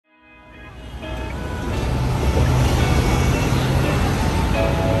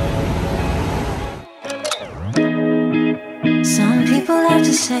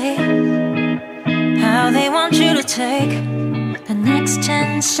to say how they want you to take the next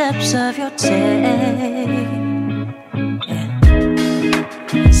 10 steps of your day.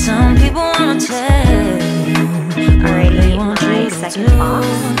 Yeah. Some people wanna tell you already my second box.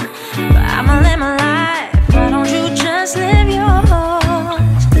 but I'ma live my life. Why don't you just live yours?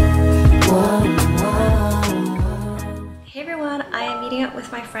 Whoa, whoa. Hey everyone, I am meeting up with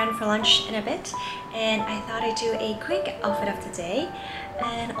my friend for lunch in a bit, and I thought I'd do a quick outfit of the day.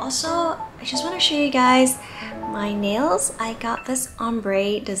 And also, I just want to show you guys my nails. I got this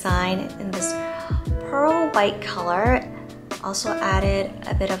ombre design in this pearl white color. Also added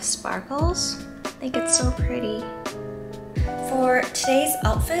a bit of sparkles. I think it's so pretty. For today's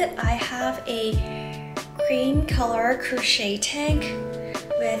outfit, I have a cream color crochet tank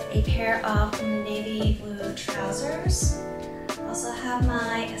with a pair of navy blue trousers. Also have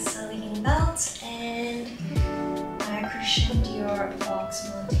my Celine belt and my Christian Dior box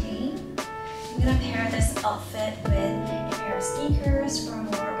Montaigne. I'm gonna pair this outfit with a pair of sneakers for a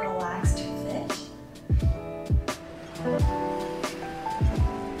more relaxed fit.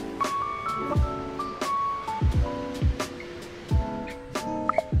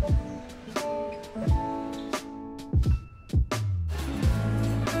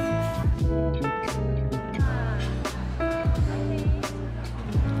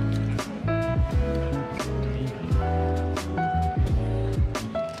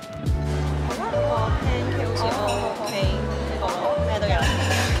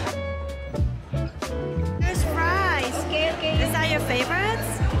 These are your favorites?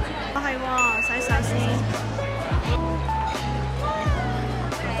 係喎，洗手先。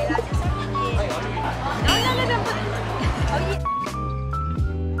係啦，小心啲。可以。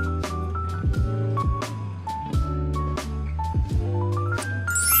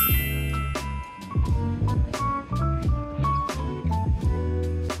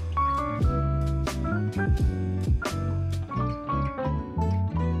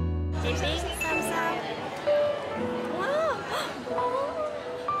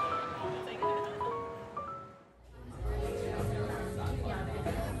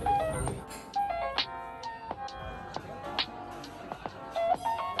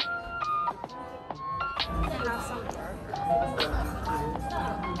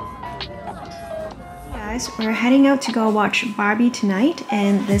Guys, we're heading out to go watch Barbie tonight,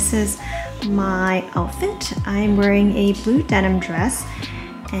 and this is my outfit. I'm wearing a blue denim dress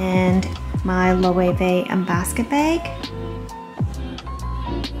and my Loewe basket bag.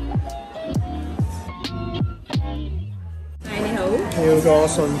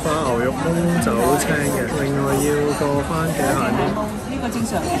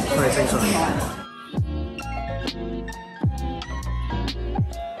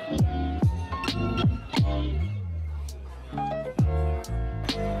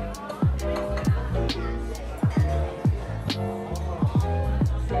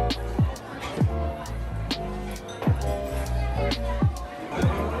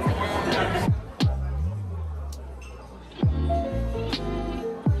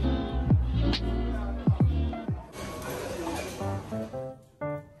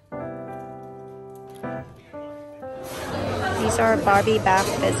 These are Barbie bath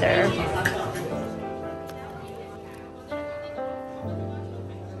fizzer.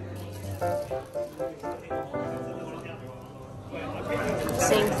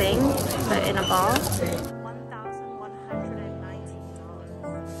 Same thing, but in a ball.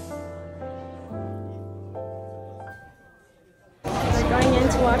 We're going in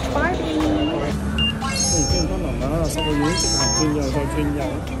to watch Barbie.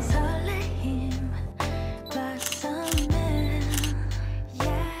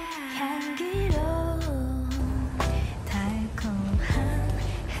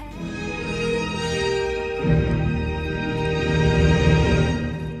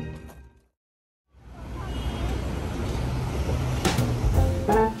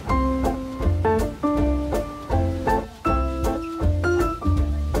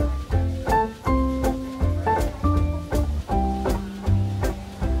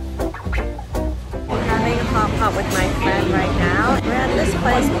 Hot with my friend right now. We're at this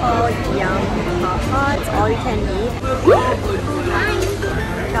place called Yum Hot Pots, all you can eat.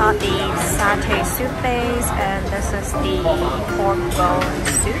 Got the satay soup base, and this is the pork bone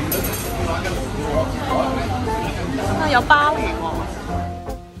soup. Oh, 有鮑魚喎。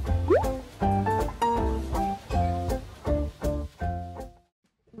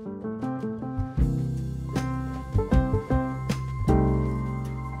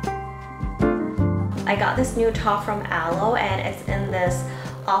I got this new top from Aloe, and it's in this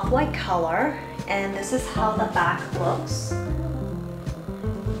off-white color, and this is how the back looks.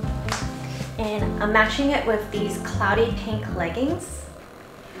 And I'm matching it with these cloudy pink leggings.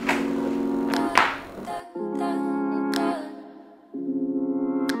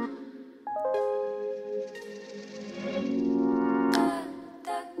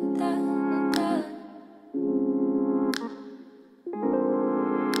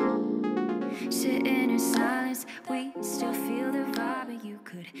 Sitting in silence, we still feel the vibe. You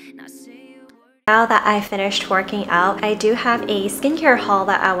could not say a word. Now that I finished working out, I do have a skincare haul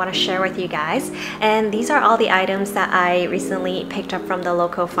that I want to share with you guys. And these are all the items that I recently picked up from the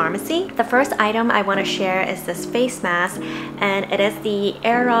local pharmacy. The first item I want to share is this face mask, and it is the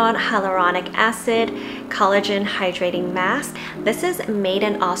Aeron Hyaluronic Acid Collagen Hydrating Mask. This is made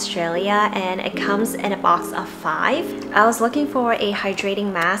in Australia and it comes in a box of 5. I was looking for a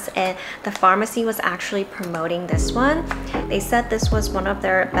hydrating mask and the pharmacy was actually promoting this one. They said this was one of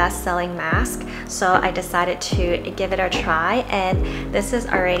their best-selling masks, so I decided to give it a try, and this is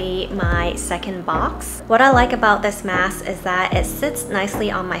already my second box. What I like about this mask is that it sits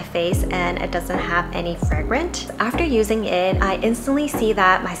nicely on my face and it doesn't have any fragrance. After using it, I instantly see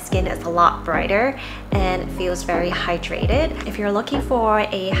that my skin is a lot brighter and feels very hydrated. If you're looking for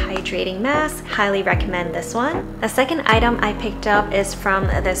a hydrating mask, highly recommend this one. The second item I picked up is from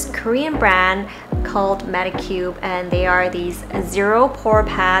this Korean brand called Medicube, and they are these Zero Pore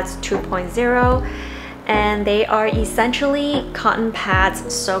Pads 2.0, and they are essentially cotton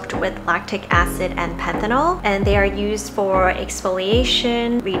pads soaked with lactic acid and panthenol, and they are used for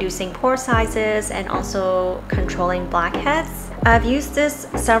exfoliation, reducing pore sizes, and also controlling blackheads. I've used this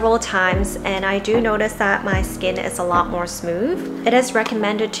several times and I do notice that my skin is a lot more smooth. It is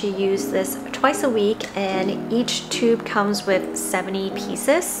recommended to use this twice a week, and each tube comes with 70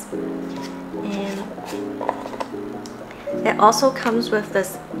 pieces. And it also comes with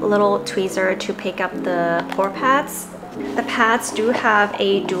this little tweezer to pick up the pore pads. The pads do have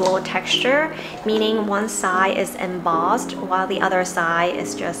a dual texture, meaning one side is embossed while the other side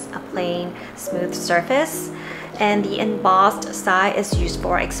is just a plain smooth surface. And the embossed side is used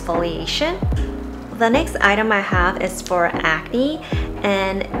for exfoliation. The next item I have is for acne,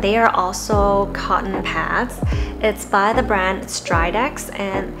 and they are also cotton pads. It's by the brand Stridex,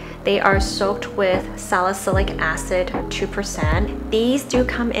 and they are soaked with salicylic acid 2%. These do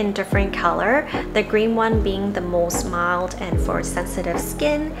come in different color, the green one being the most mild and for sensitive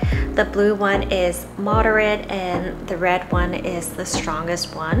skin. The blue one is moderate and the red one is the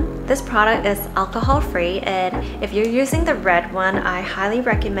strongest one. This product is alcohol free, and if you're using the red one, I highly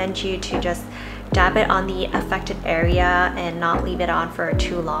recommend you to just dab it on the affected area and not leave it on for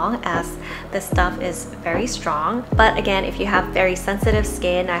too long, as this stuff is very strong. But again, if you have very sensitive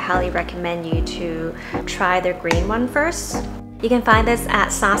skin, I highly recommend you to try the green one first. You can find this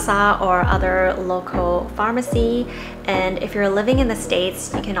at Sasa or other local pharmacy, and if you're living in the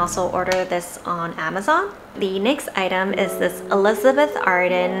States, you can also order this on Amazon. The next item is this Elizabeth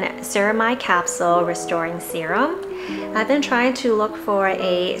Arden Ceramide Capsule Restoring Serum. I've been trying to look for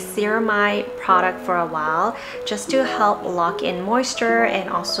a ceramide product for a while just to help lock in moisture and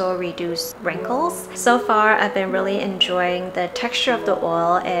also reduce wrinkles. So far, I've been really enjoying the texture of the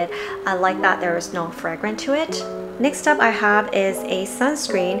oil, and I like that there is no fragrance to it. Next up I have is a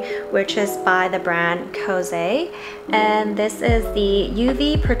sunscreen, which is by the brand Kose, and this is the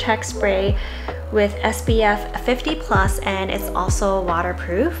UV Protect Spray with SPF 50+, and it's also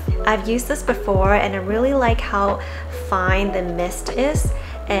waterproof. I've used this before and I really like how fine the mist is,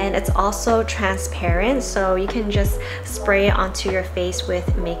 and it's also transparent, so you can just spray it onto your face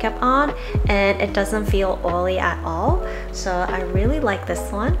with makeup on and it doesn't feel oily at all. So I really like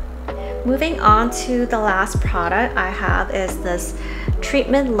this one. Moving on to the last product I have is this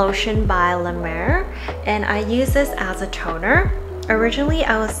treatment lotion by La Mer, and I use this as a toner. Originally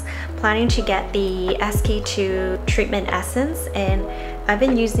I was planning to get the SK2 treatment essence, and I've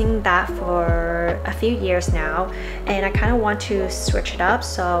been using that for a few years now, and I kind of want to switch it up,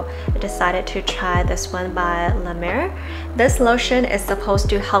 so I decided to try this one by La Mer. This lotion is supposed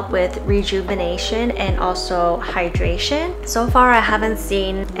to help with rejuvenation and also hydration. So far I haven't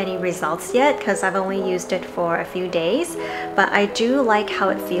seen any results yet because I've only used it for a few days, but I do like how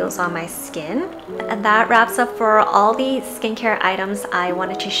it feels on my skin. And that wraps up for all the skincare items I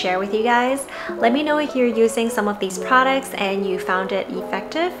wanted to share with you guys. Let me know if you're using some of these products and you found it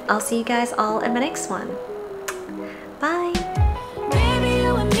effective. I'll see you guys all in my next one. Bye!